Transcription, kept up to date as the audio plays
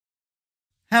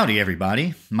Howdy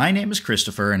everybody, my name is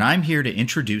Christopher and I'm here to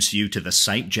introduce you to the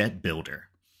Sitejet Builder.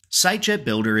 Sitejet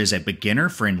Builder is a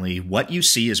beginner-friendly, what you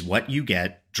see is what you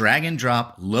get,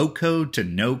 drag-and-drop, low-code to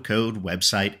no-code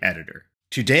website editor.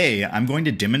 Today, I'm going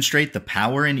to demonstrate the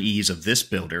power and ease of this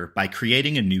builder by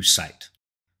creating a new site.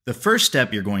 The first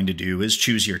step you're going to do is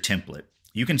choose your template.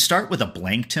 You can start with a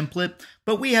blank template,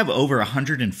 but we have over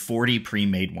 140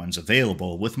 pre-made ones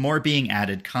available, with more being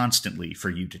added constantly for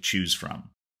you to choose from.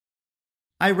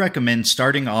 I recommend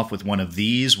starting off with one of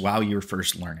these while you're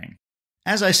first learning.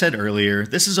 As I said earlier,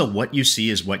 this is a what you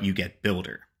see is what you get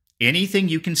builder. Anything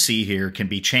you can see here can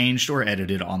be changed or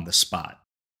edited on the spot.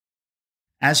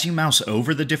 As you mouse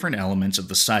over the different elements of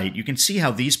the site, you can see how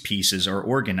these pieces are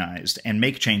organized and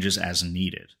make changes as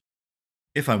needed.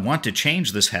 If I want to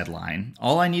change this headline,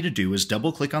 all I need to do is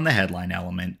double-click on the headline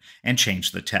element and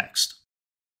change the text.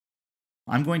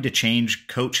 I'm going to change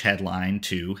Coach Headline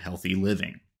to Healthy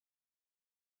Living.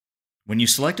 When you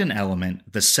select an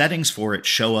element, the settings for it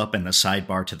show up in the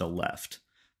sidebar to the left.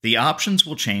 The options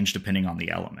will change depending on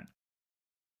the element.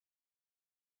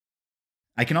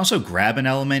 I can also grab an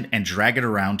element and drag it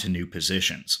around to new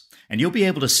positions, and you'll be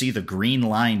able to see the green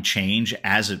line change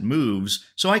as it moves,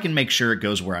 so I can make sure it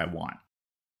goes where I want.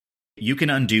 You can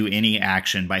undo any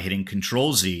action by hitting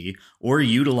Ctrl-Z or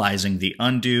utilizing the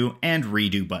undo and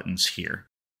redo buttons here.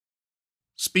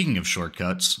 Speaking of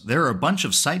shortcuts, there are a bunch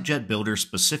of Sitejet Builder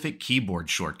specific keyboard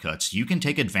shortcuts you can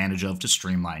take advantage of to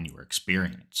streamline your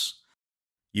experience.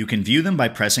 You can view them by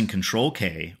pressing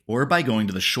Ctrl-K or by going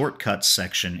to the Shortcuts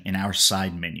section in our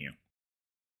side menu.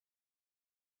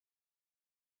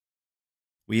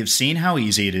 We have seen how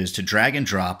easy it is to drag and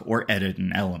drop or edit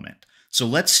an element, so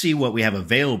let's see what we have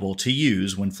available to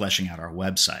use when fleshing out our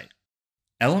website.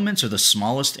 Elements are the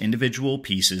smallest individual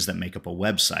pieces that make up a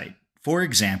website. For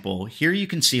example, here you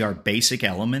can see our basic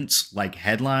elements like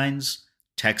headlines,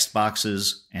 text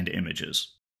boxes, and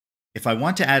images. If I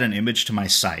want to add an image to my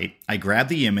site, I grab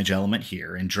the image element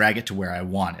here and drag it to where I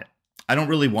want it. I don't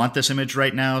really want this image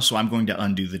right now, so I'm going to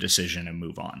undo the decision and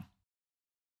move on.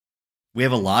 We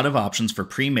have a lot of options for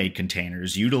pre-made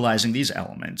containers utilizing these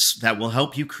elements that will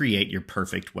help you create your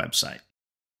perfect website.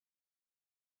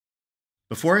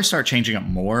 Before I start changing up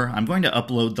more, I'm going to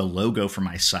upload the logo for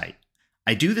my site.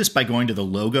 I do this by going to the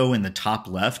logo in the top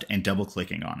left and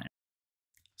double-clicking on it.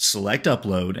 Select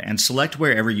Upload and select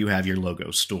wherever you have your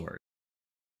logo stored.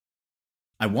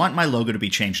 I want my logo to be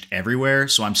changed everywhere,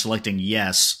 so I'm selecting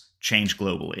Yes, Change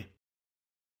Globally.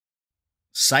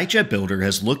 Sitejet Builder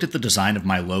has looked at the design of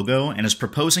my logo and is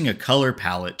proposing a color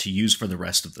palette to use for the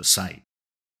rest of the site.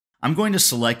 I'm going to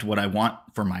select what I want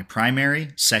for my primary,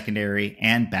 secondary,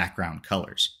 and background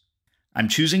colors. I'm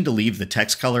choosing to leave the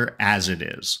text color as it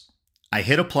is. I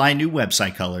hit Apply New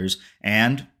Website Colors,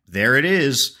 and there it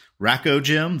is! Racco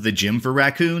Gym, the gym for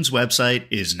raccoons website,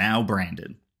 is now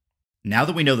branded. Now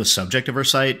that we know the subject of our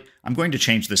site, I'm going to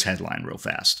change this headline real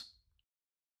fast.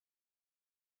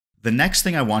 The next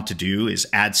thing I want to do is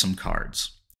add some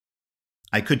cards.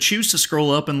 I could choose to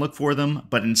scroll up and look for them,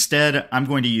 but instead I'm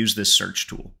going to use this search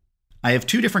tool. I have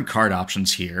two different card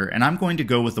options here, and I'm going to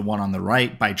go with the one on the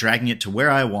right by dragging it to where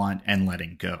I want and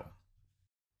letting go.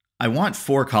 I want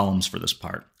 4 columns for this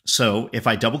part, so if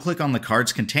I double-click on the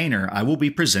cards container, I will be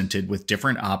presented with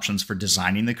different options for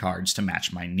designing the cards to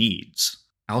match my needs.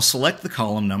 I'll select the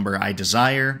column number I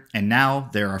desire, and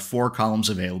now there are 4 columns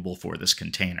available for this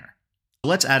container.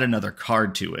 Let's add another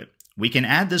card to it. We can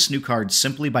add this new card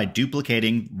simply by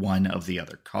duplicating one of the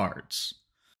other cards.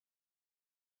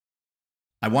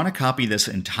 I want to copy this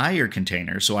entire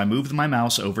container, so I move my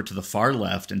mouse over to the far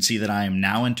left and see that I am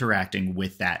now interacting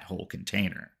with that whole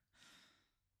container.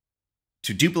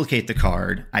 To duplicate the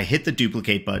card, I hit the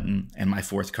duplicate button and my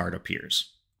 4th card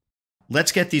appears.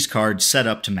 Let's get these cards set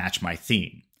up to match my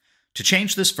theme. To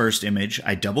change this first image,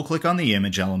 I double-click on the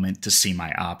image element to see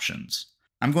my options.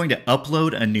 I'm going to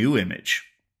upload a new image.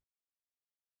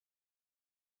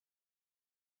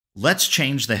 Let's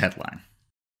change the headline.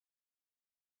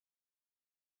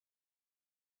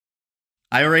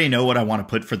 I already know what I want to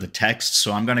put for the text,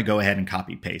 so I'm going to go ahead and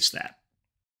copy-paste that.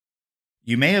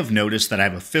 You may have noticed that I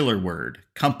have a filler word,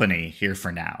 company, here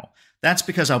for now. That's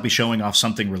because I'll be showing off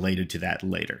something related to that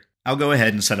later. I'll go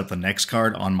ahead and set up the next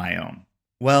card on my own.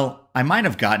 Well, I might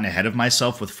have gotten ahead of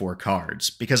myself with 4 cards,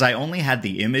 because I only had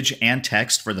the image and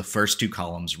text for the first 2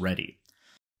 columns ready.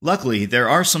 Luckily, there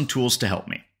are some tools to help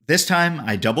me. This time,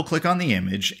 I double-click on the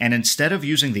image, and instead of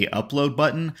using the Upload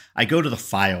button, I go to the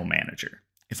File Manager.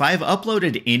 If I have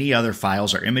uploaded any other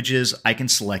files or images, I can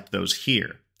select those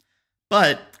here.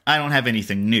 But I don't have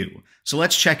anything new, so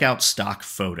let's check out stock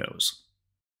photos.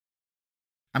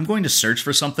 I'm going to search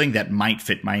for something that might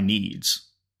fit my needs.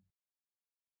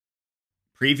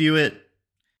 preview it,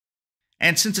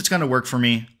 and since it's going to work for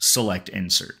me, select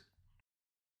Insert.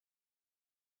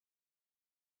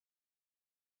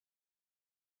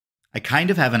 I kind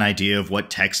of have an idea of what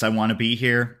text I want to be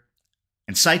here,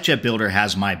 and Sitejet Builder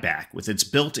has my back with its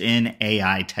built-in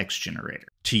AI text generator.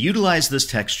 To utilize this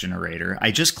text generator,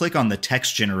 I just click on the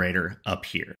text generator up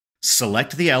here.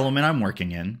 Select the element I'm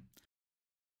working in,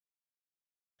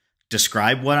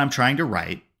 describe what I'm trying to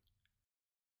write,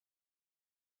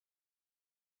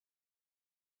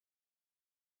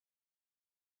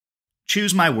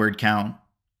 choose my word count,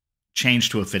 change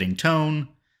to a fitting tone,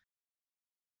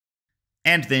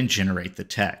 and then generate the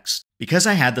text. Because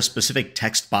I had the specific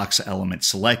text box element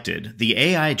selected, the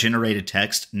AI-generated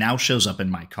text now shows up in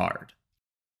my card.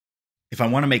 If I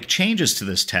want to make changes to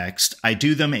this text, I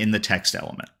do them in the text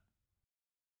element.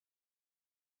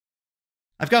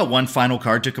 I've got one final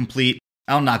card to complete.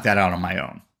 I'll knock that out on my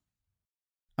own.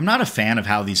 I'm not a fan of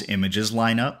how these images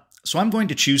line up, so I'm going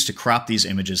to choose to crop these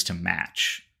images to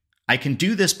match. I can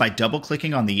do this by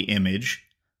double-clicking on the image,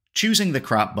 choosing the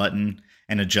crop button,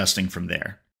 and adjusting from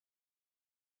there.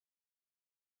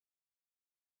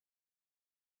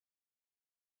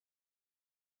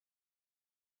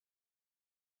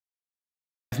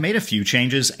 I've made a few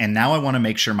changes, and now I want to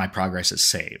make sure my progress is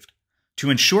saved. To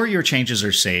ensure your changes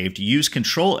are saved, use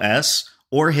Ctrl+S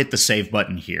or hit the Save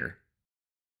button here.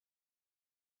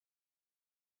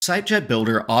 Sitejet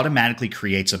Builder automatically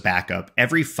creates a backup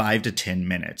every 5 to 10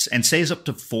 minutes and saves up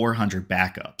to 400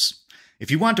 backups. If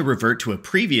you want to revert to a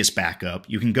previous backup,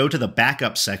 you can go to the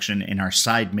Backup section in our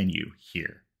side menu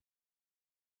here.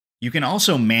 You can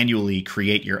also manually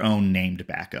create your own named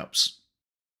backups.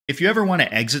 If you ever want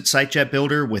to exit Sitejet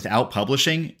Builder without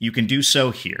publishing, you can do so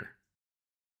here.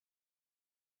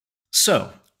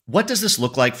 So, what does this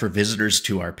look like for visitors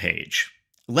to our page?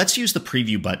 Let's use the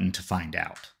preview button to find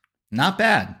out. Not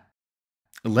bad.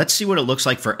 Let's see what it looks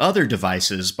like for other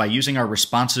devices by using our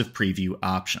responsive preview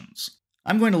options.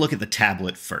 I'm going to look at the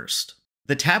tablet first.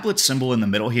 The tablet symbol in the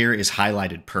middle here is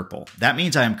highlighted purple. That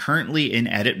means I am currently in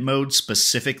edit mode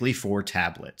specifically for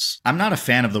tablets. I'm not a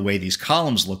fan of the way these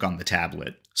columns look on the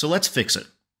tablet, so let's fix it.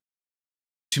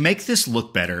 To make this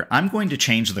look better, I'm going to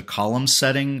change the column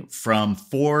setting from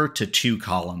 4 to 2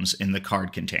 columns in the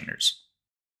card containers.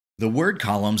 The word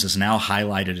columns is now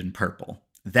highlighted in purple.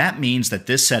 That means that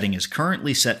this setting is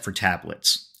currently set for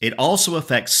tablets. It also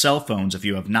affects cell phones if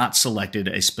you have not selected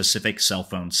a specific cell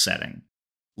phone setting.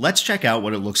 Let's check out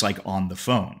what it looks like on the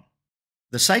phone.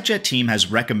 The Sitejet team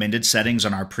has recommended settings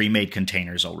on our pre-made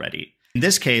containers already. In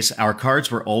this case, our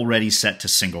cards were already set to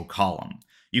single column.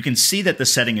 You can see that the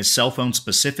setting is cell phone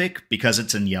specific because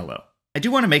it's in yellow. I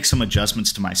do want to make some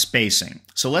adjustments to my spacing,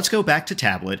 so let's go back to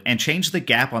tablet and change the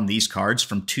gap on these cards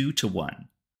from 2 to 1.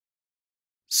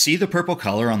 See the purple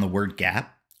color on the word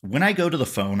gap? When I go to the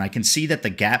phone, I can see that the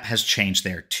gap has changed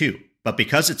there too, but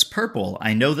because it's purple,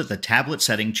 I know that the tablet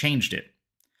setting changed it.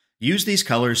 Use these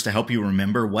colors to help you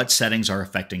remember what settings are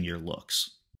affecting your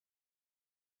looks.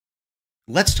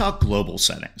 Let's talk global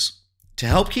settings. To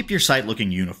help keep your site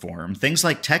looking uniform, things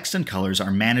like text and colors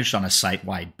are managed on a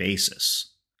site-wide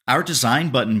basis. Our design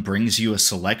button brings you a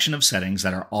selection of settings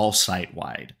that are all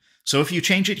site-wide, so if you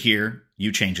change it here,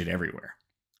 you change it everywhere.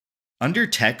 Under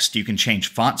text, you can change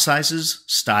font sizes,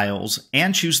 styles,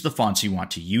 and choose the fonts you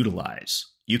want to utilize.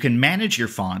 You can manage your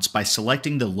fonts by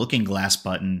selecting the looking glass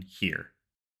button here.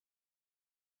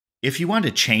 If you want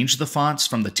to change the fonts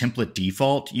from the template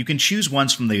default, you can choose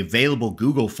ones from the available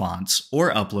Google fonts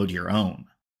or upload your own.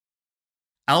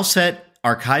 I'll set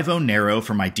Archivo Narrow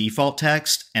for my default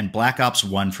text and Black Ops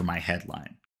 1 for my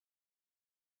headline.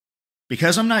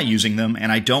 Because I'm not using them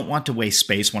and I don't want to waste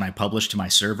space when I publish to my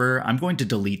server, I'm going to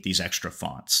delete these extra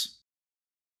fonts.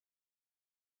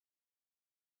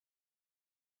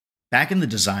 Back in the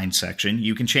design section,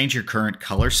 you can change your current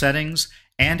color settings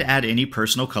and add any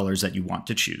personal colors that you want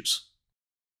to choose.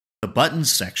 The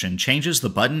buttons section changes the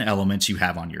button elements you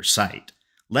have on your site.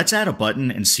 Let's add a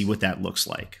button and see what that looks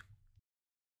like.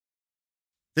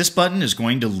 This button is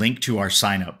going to link to our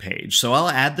sign up page, so I'll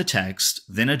add the text,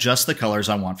 then adjust the colors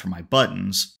I want for my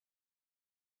buttons,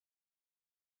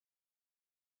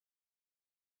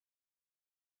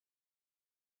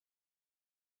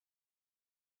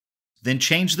 then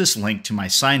change this link to my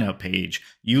sign up page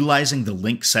utilizing the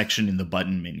link section in the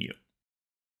button menu.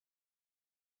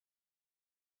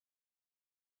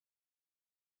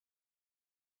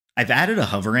 I've added a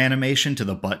hover animation to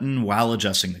the button while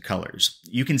adjusting the colors.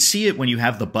 You can see it when you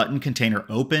have the button container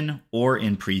open or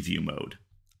in preview mode.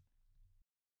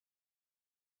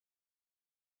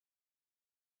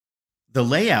 The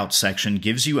layout section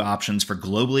gives you options for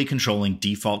globally controlling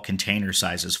default container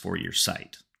sizes for your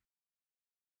site.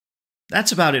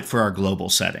 That's about it for our global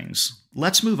settings.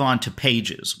 Let's move on to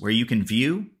pages, where you can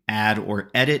view, add, or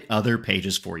edit other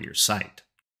pages for your site.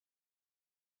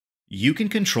 You can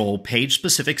control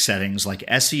page-specific settings like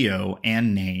SEO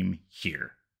and name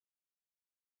here.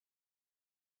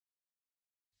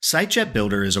 Sitejet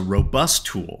Builder is a robust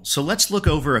tool, so let's look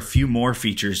over a few more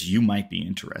features you might be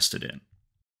interested in.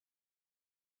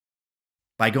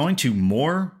 By going to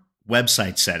More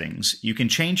Website Settings, you can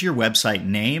change your website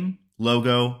name,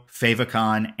 logo,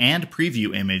 favicon, and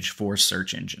preview image for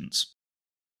search engines.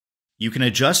 You can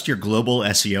adjust your global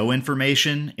SEO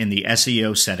information in the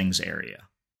SEO settings area.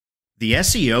 The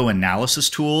SEO analysis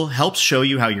tool helps show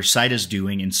you how your site is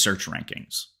doing in search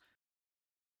rankings.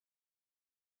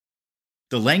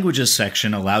 The Languages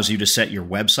section allows you to set your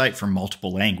website for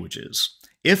multiple languages.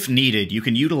 If needed, you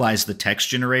can utilize the text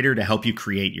generator to help you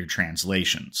create your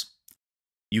translations.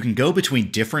 You can go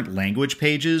between different language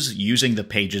pages using the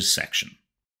Pages section.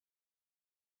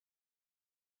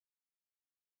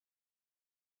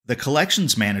 The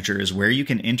Collections Manager is where you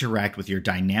can interact with your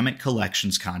dynamic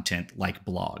collections content like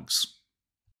blogs.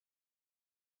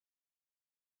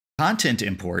 Content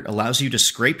Import allows you to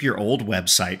scrape your old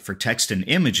website for text and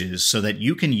images so that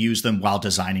you can use them while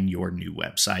designing your new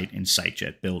website in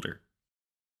Sitejet Builder.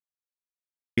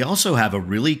 We also have a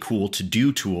really cool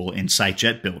to-do tool in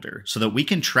Sitejet Builder so that we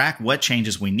can track what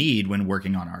changes we need when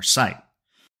working on our site.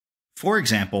 For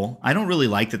example, I don't really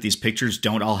like that these pictures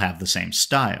don't all have the same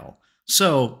style,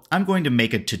 so I'm going to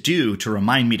make a to-do to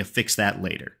remind me to fix that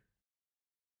later.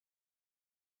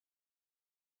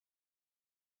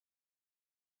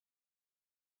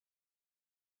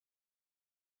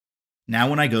 Now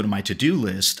when I go to my to-do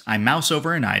list, I mouse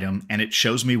over an item and it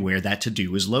shows me where that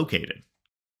to-do is located.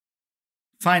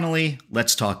 Finally,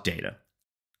 let's talk data.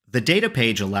 The data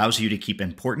page allows you to keep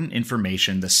important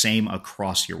information the same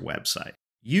across your website.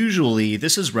 Usually,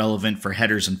 this is relevant for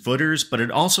headers and footers, but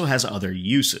it also has other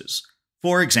uses.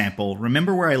 For example,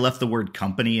 remember where I left the word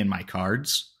company in my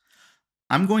cards?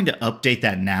 I'm going to update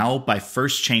that now by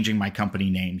first changing my company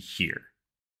name here.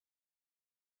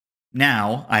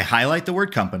 Now, I highlight the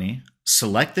word company,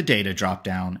 select the data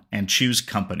dropdown, and choose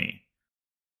company.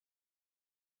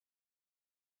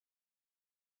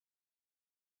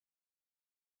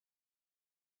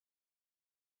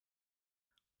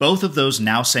 Both of those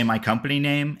now say my company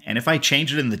name, and if I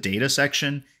change it in the data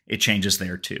section, it changes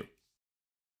there too.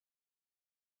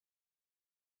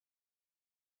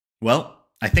 Well,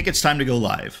 I think it's time to go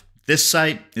live. This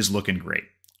site is looking great.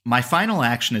 My final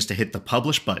action is to hit the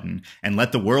publish button and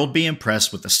let the world be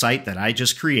impressed with the site that I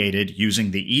just created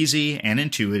using the easy and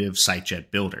intuitive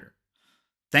Sitejet Builder.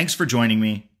 Thanks for joining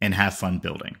me, and have fun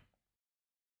building.